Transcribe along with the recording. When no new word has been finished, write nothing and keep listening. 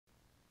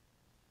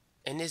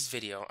In this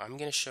video, I'm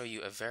going to show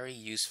you a very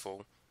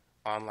useful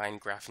online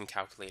graphing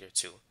calculator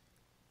tool.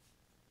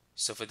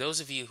 So for those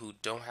of you who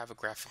don't have a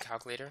graphing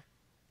calculator,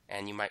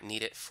 and you might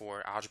need it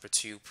for Algebra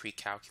 2,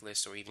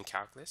 Precalculus, or even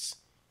Calculus,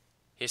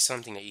 here's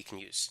something that you can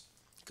use.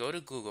 Go to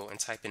Google and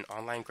type in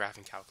online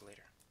graphing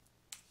calculator.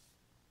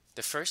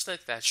 The first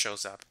link that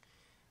shows up,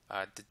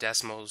 the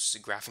Desmos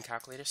graphing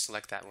calculator,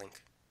 select that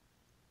link.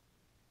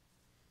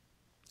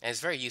 And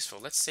it's very useful.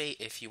 Let's say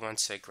if you want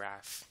to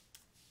graph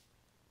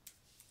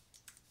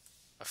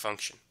a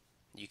function.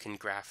 You can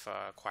graph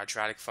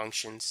quadratic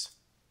functions.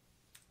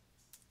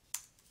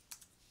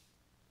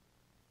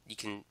 You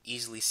can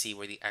easily see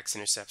where the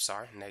x-intercepts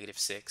are,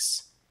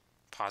 -6,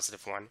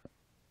 +1.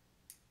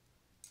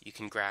 You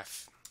can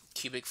graph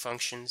cubic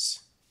functions.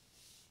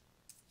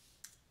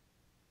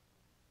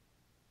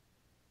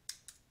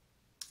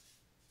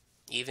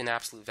 Even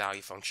absolute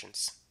value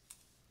functions.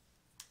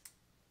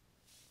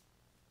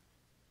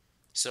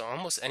 So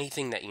almost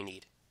anything that you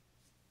need.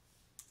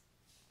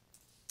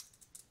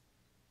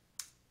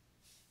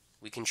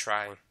 We can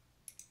try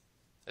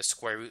a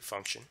square root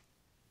function.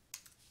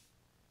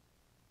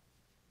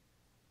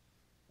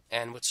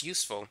 And what's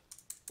useful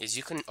is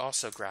you can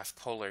also graph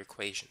polar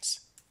equations.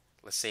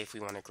 Let's say if we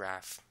want to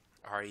graph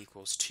r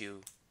equals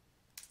 2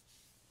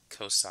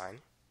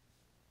 cosine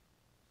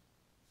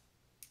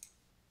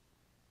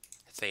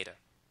theta,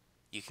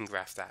 you can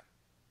graph that.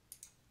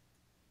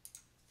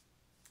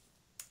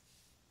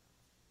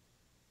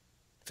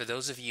 For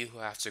those of you who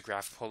have to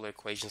graph polar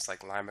equations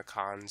like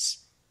Limacons,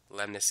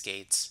 Leibniz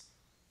gates,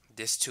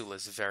 this tool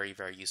is very,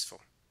 very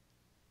useful.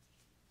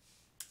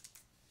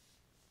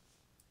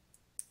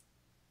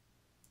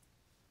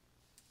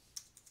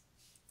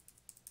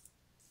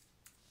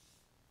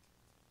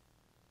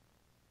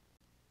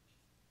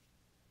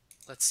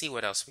 Let's see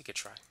what else we could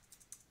try.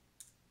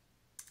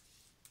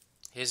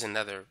 Here's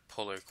another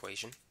polar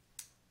equation,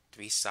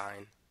 3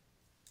 sine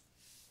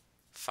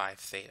 5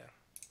 theta.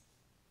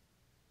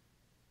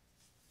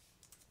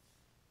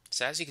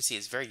 So as you can see,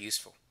 it's very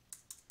useful.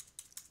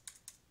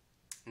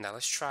 Now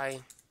let's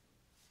try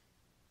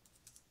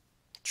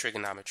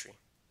trigonometry.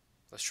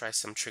 Let's try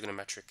some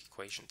trigonometric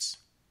equations.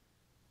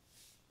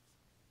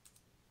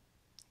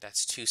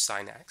 That's 2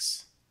 sine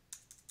x.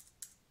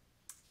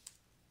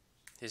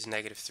 Here's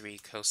 -3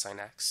 cosine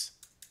x.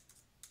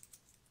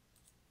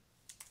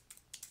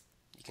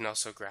 You can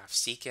also graph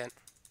secant,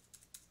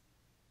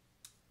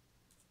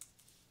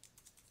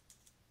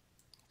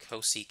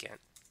 cosecant,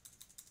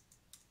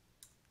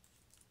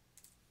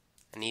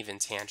 and even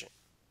tangent.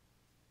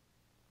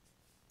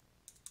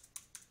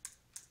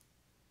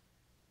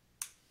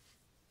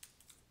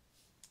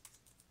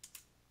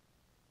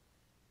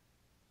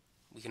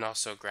 We can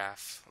also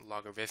graph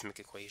logarithmic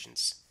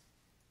equations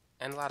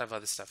and a lot of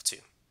other stuff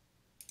too.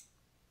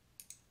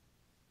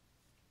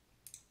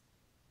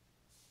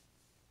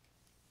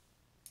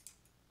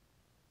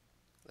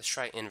 Let's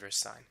try inverse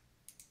sine.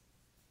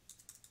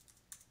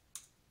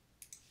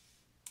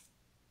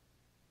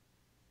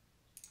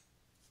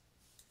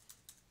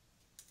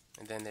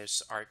 And then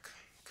there's arc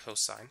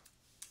cosine.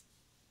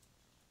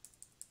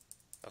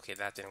 Okay,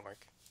 that didn't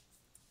work.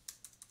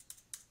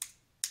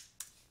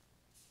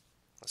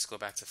 Let's go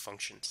back to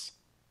functions.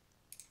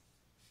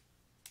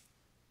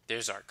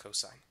 There's arc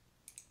cosine.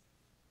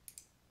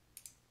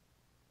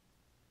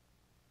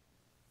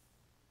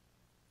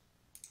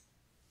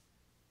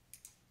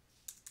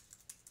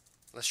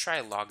 Let's try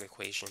a log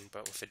equation,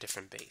 but with a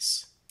different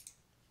base.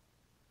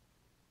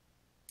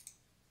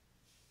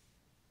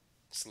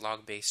 It's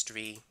log base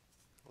 3,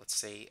 let's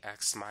say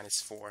x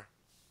minus 4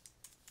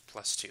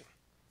 plus 2.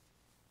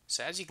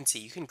 So as you can see,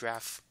 you can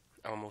graph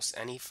almost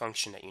any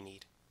function that you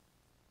need.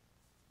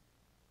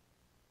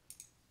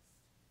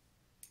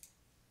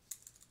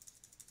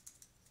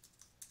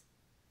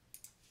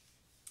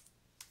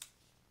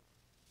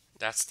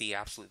 That's the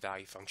absolute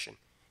value function,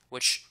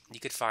 which you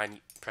could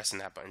find pressing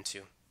that button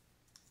too.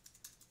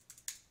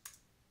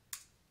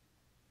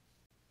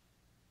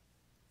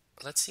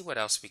 Let's see what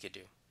else we could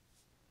do.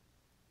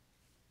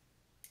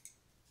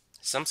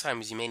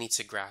 Sometimes you may need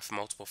to graph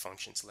multiple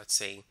functions. Let's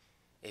say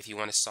if you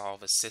want to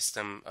solve a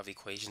system of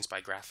equations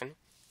by graphing.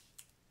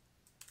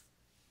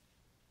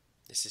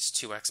 This is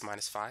 2x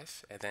minus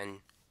 5, and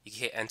then you can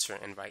hit enter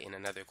and write in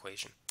another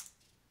equation.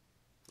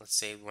 Let's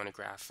say we want to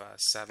graph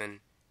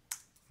 7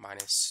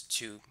 minus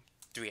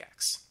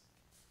 3x.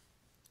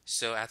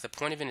 So at the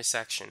point of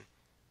intersection,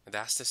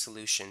 that's the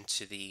solution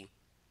to the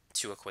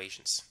two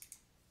equations.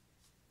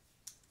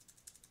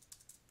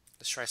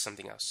 Let's try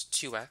something else.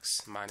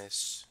 2x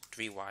minus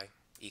 3y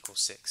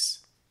equals 6.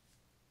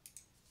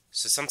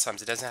 So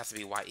sometimes it doesn't have to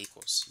be y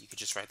equals. You could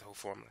just write the whole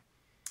formula.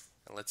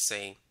 And let's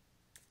say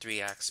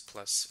 3x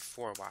plus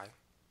 4y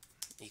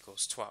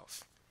equals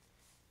 12.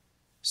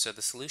 So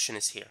the solution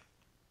is here.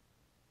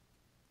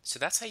 So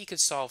that's how you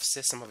could solve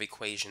system of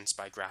equations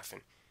by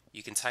graphing.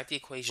 You can type the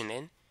equation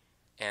in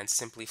and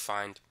simply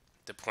find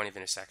the point of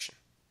intersection.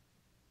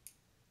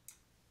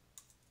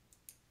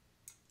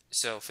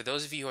 So for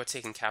those of you who are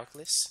taking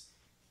calculus,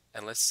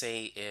 and let's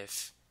say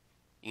if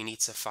you need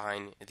to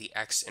find the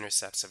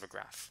x-intercepts of a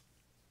graph.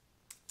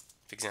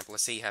 For example,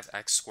 let's say you have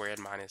x squared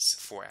minus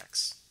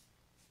 4x,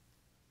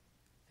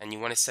 and you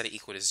want to set it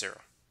equal to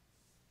 0.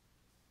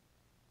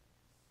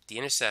 The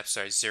intercepts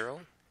are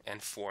 0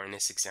 and 4 in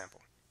this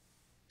example.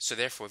 So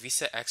therefore, if you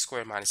set x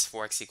squared minus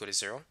 4x equal to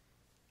 0,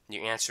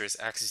 your answer is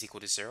x is equal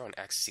to 0 and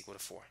x is equal to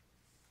 4.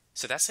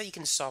 So that's how you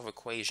can solve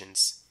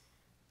equations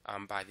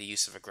by the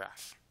use of a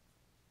graph.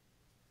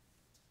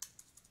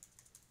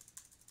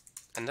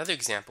 Another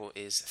example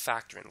is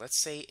factoring. Let's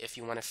say if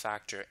you want to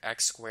factor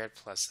x squared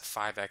plus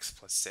 5x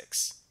plus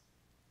 6.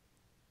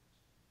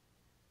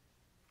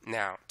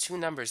 Now, two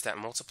numbers that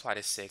multiply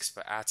to 6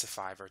 but add to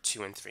 5 are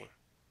 2 and 3.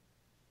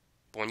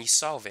 But when you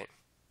solve it,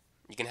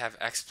 you can have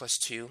x plus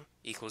 2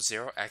 equals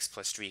 0, x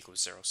plus 3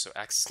 equals 0. So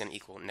x is going to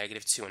equal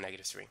 -2 and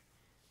 -3.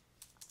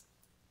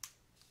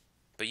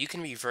 But you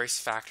can reverse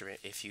factor it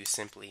if you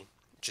simply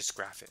just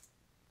graph it.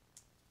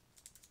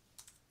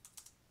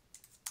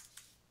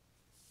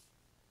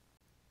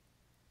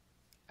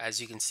 As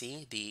you can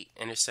see, the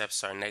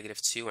intercepts are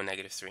 -2 and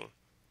 -3.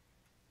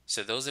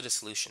 So those are the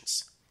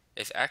solutions.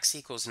 If x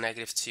equals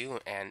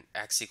 -2 and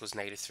x equals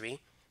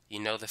 -3, you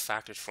know the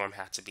factored form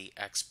had to be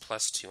x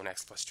plus 2 and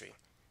x plus 3.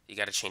 You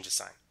got to change the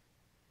sign.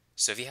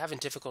 So if you're having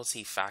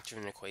difficulty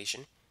factoring an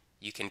equation,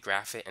 you can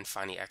graph it and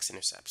find the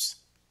x-intercepts.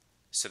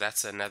 So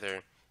that's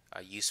another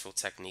useful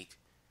technique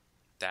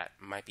that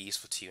might be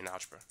useful to you in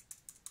algebra.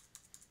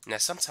 Now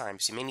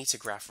sometimes you may need to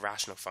graph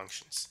rational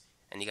functions,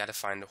 and you got to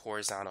find the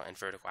horizontal and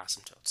vertical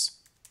asymptotes.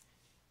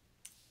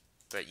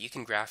 But you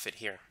can graph it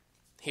here.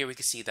 Here we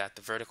can see that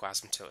the vertical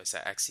asymptote is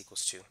at x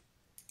equals 2.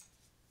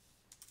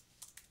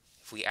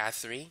 If we add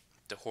 3,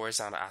 the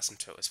horizontal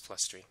asymptote is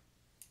plus 3.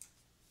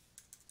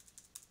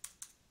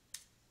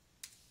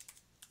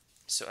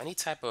 So any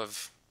type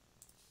of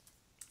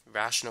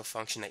rational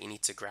function that you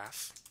need to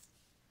graph,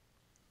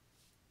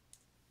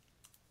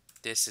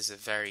 this is a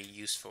very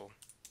useful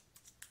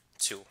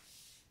tool.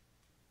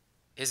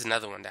 Here's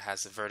another one that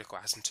has a vertical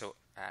asymptote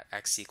at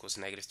x equals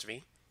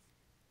 -3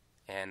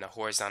 and a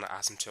horizontal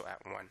asymptote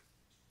at 1.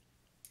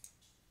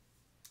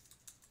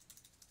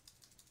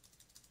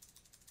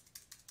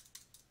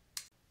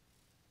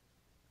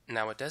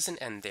 Now it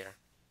doesn't end there.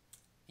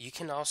 You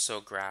can also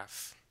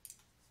graph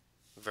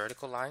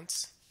vertical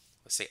lines.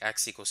 Let's say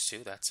x equals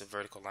 2, that's a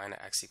vertical line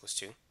at x equals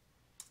 2.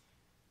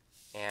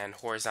 And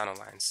horizontal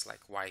lines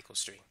like y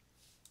equals 3.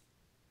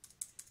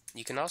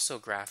 You can also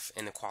graph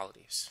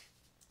inequalities.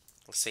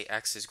 Let's say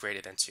x is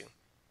greater than 2.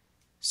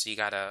 So you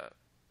got a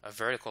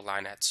vertical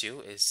line at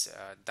 2 is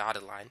a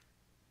dotted line,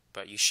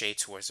 but you shade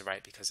towards the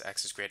right because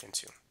x is greater than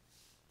 2.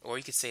 Or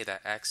you could say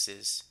that x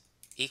is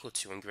equal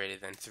to and greater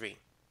than 3.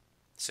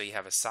 So you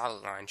have a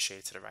solid line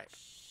shaded to the right.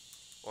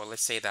 Or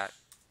let's say that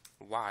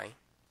y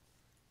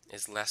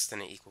is less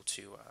than or equal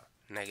to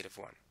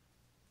 -1.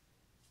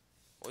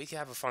 Or you can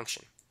have a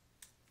function.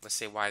 Let's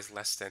say y is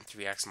less than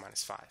 3x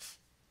minus 5.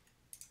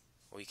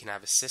 Or you can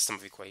have a system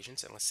of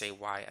equations, and let's say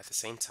y at the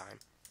same time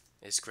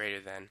is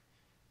greater than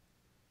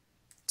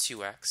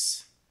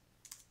 2x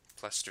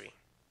plus 3.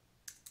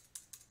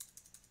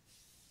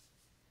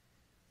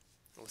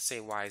 Let's say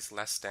y is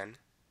less than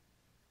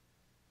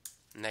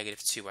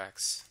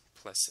 -2x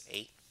plus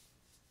 8,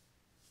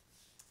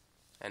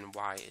 and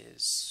y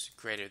is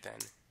greater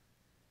than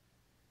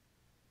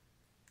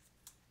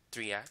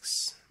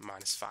 3x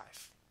minus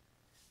 5.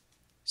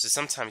 So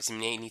sometimes you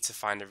may need to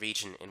find a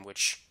region in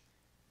which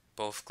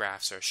both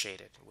graphs are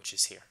shaded, which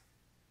is here.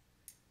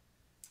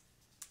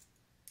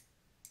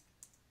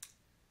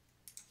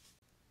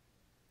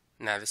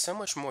 Now there's so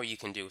much more you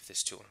can do with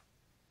this tool.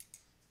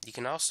 You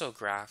can also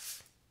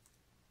graph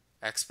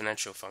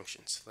exponential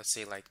functions. Let's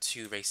say like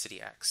 2 raised to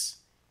the x.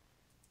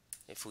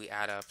 If we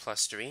add a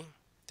plus 3,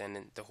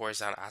 then the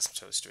horizontal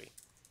asymptote is 3.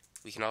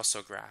 We can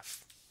also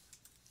graph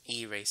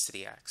e raised to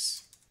the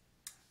x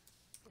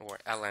or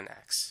ln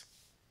x.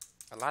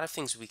 A lot of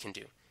things we can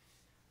do,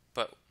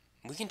 but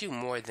we can do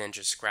more than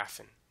just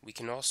graphing. We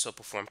can also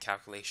perform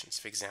calculations.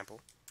 For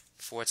example,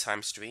 4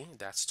 times 3,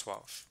 that's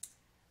 12.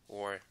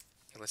 Or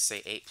let's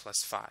say 8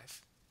 plus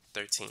 5,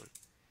 13.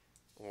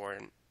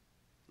 Or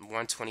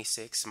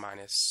 126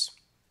 minus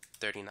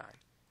 39,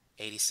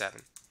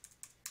 87.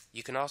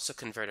 You can also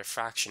convert a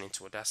fraction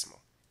into a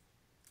decimal.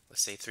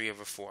 Let's say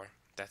 3/4,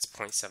 that's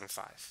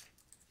 0.75.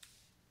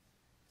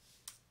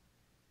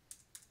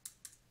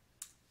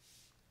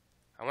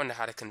 I wonder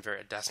how to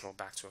convert a decimal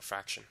back to a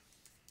fraction.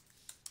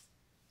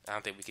 I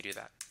don't think we could do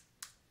that.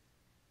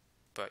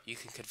 But you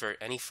can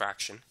convert any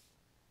fraction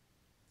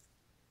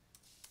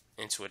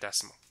into a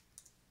decimal,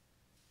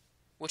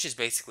 which is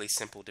basically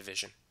simple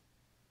division.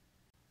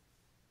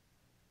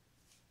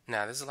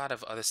 Now, there's a lot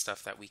of other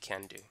stuff that we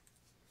can do.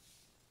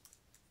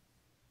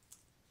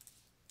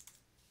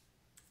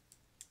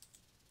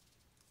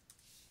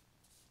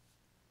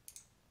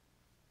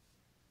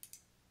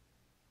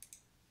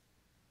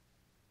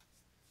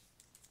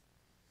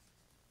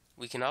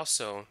 We can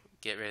also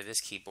get rid of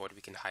this keyboard.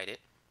 We can hide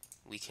it.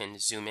 We can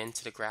zoom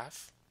into the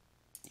graph.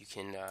 You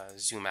can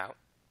zoom out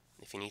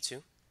if you need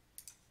to.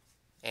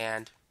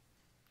 And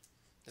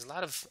There's a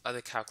lot of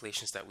other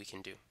calculations that we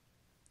can do.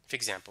 For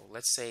example,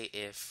 let's say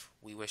if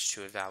we wish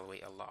to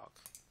evaluate a log.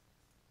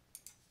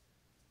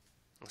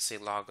 Let's say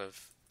log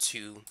of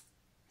 2,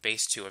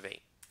 base 2 of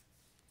 8.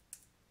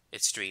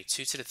 It's 3.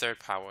 2 to the third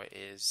power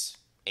is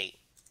 8.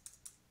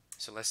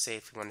 So let's say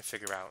if we want to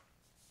figure out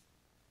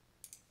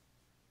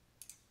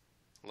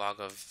log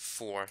of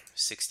 4,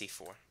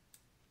 64.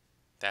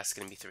 That's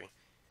going to be 3.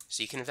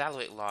 So you can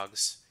evaluate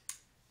logs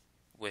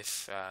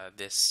with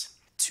this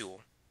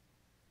tool.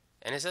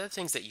 And there's other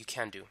things that you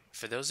can do.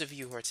 For those of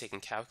you who are taking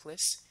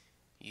calculus,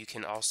 you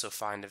can also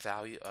find the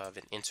value of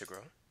an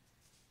integral.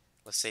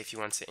 Let's say if you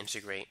want to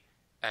integrate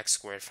x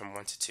squared from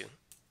 1 to 2.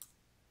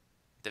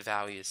 The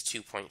value is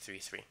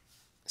 2.33.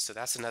 So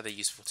that's another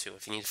useful tool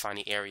if you need to find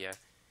the area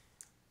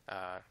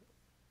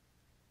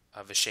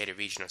of a shaded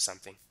region or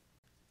something.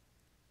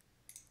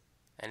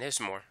 And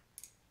there's more.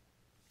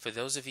 For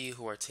those of you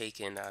who are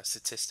taking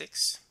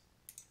statistics,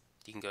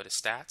 you can go to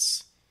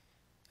stats.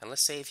 And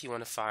let's say if you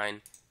want to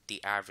find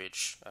the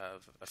average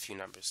of a few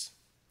numbers.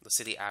 Let's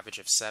say the average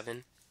of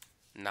 7,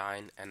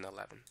 9, and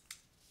 11.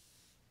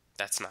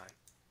 That's 9.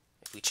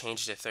 If we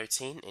change it to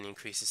 13, it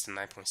increases to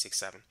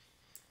 9.67.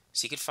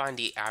 So you could find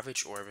the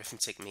average or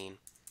arithmetic mean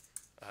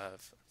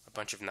of a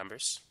bunch of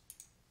numbers.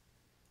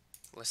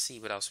 Let's see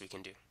what else we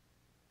can do.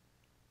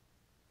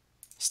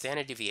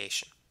 Standard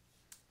deviation.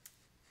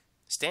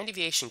 Standard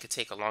deviation could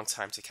take a long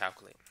time to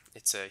calculate.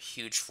 It's a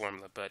huge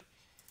formula, but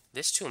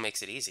this tool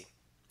makes it easy.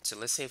 So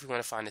let's say if we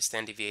want to find the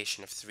standard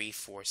deviation of 3,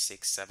 4,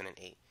 6, 7, and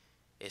 8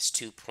 is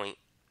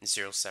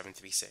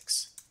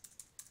 2.0736.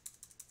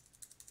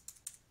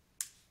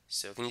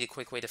 So if you need a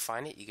quick way to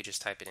find it, you could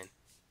just type it in.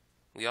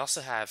 We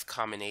also have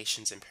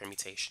combinations and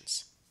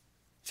permutations.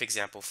 For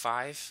example,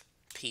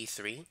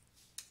 5p3,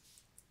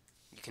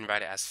 you can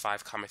write it as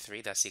 5 comma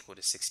 3, that's equal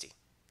to 60.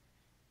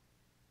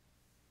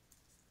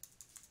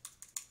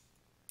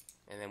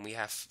 And then we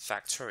have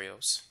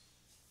factorials.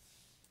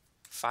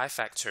 5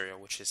 factorial,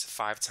 which is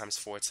 5 times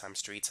 4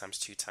 times 3 times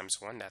 2 times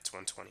 1, that's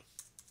 120.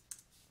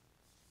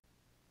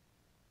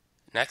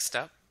 Next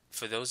up,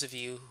 for those of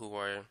you who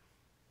are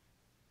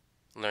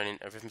learning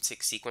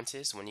arithmetic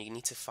sequences, when you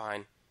need to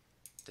find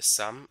the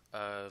sum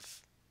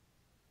of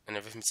an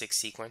arithmetic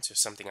sequence or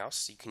something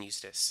else, you can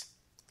use this.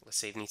 Let's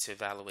say you need to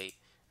evaluate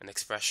an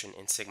expression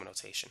in sigma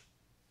notation.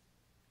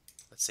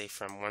 Let's say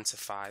from 1 to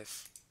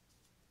 5,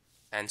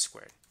 n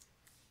squared.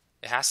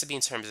 It has to be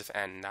in terms of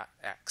n, not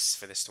x,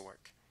 for this to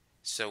work.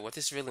 So what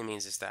this really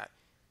means is that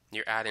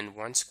you're adding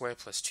 1 squared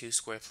plus 2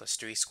 squared plus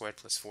 3 squared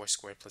plus 4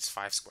 squared plus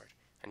 5 squared,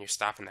 and you're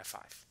stopping at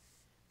 5.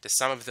 The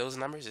sum of those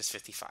numbers is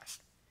 55.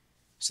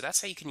 So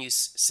that's how you can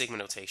use sigma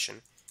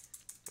notation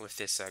with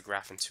this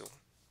graphing tool.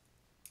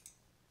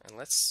 And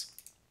let's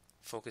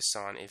focus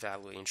on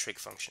evaluating trig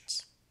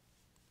functions.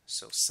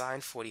 So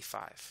sine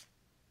 45.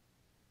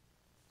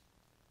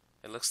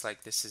 It looks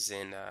like this is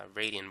in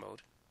radian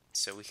mode,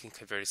 so we can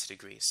convert it to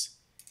degrees.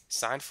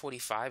 Sine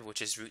 45,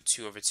 which is root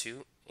 2 over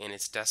 2, in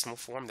its decimal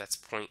form, that's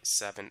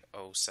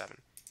 0.707.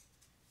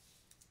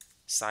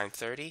 Sine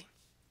 30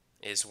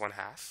 is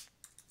 1/2.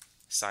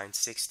 Sine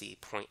 60,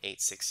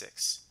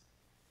 0.866.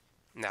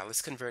 Now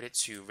let's convert it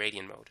to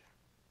radian mode.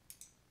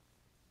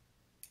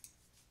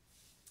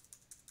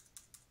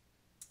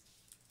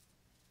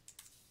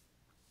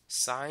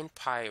 Sine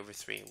pi over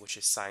 3, which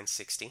is sine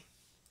 60.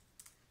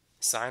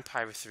 Sine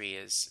pi over 3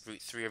 is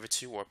root 3 over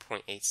 2, or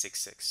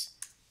 0.866.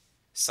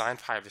 Sine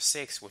pi over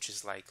 6, which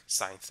is like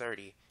sine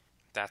 30,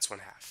 that's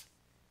 1/2.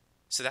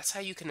 So that's how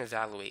you can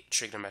evaluate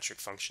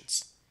trigonometric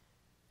functions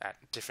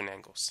at different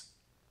angles.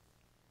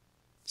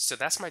 So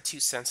that's my 2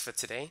 cents for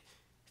today.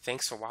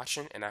 Thanks for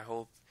watching, and I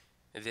hope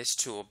this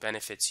tool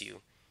benefits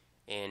you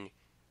in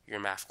your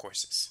math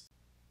courses.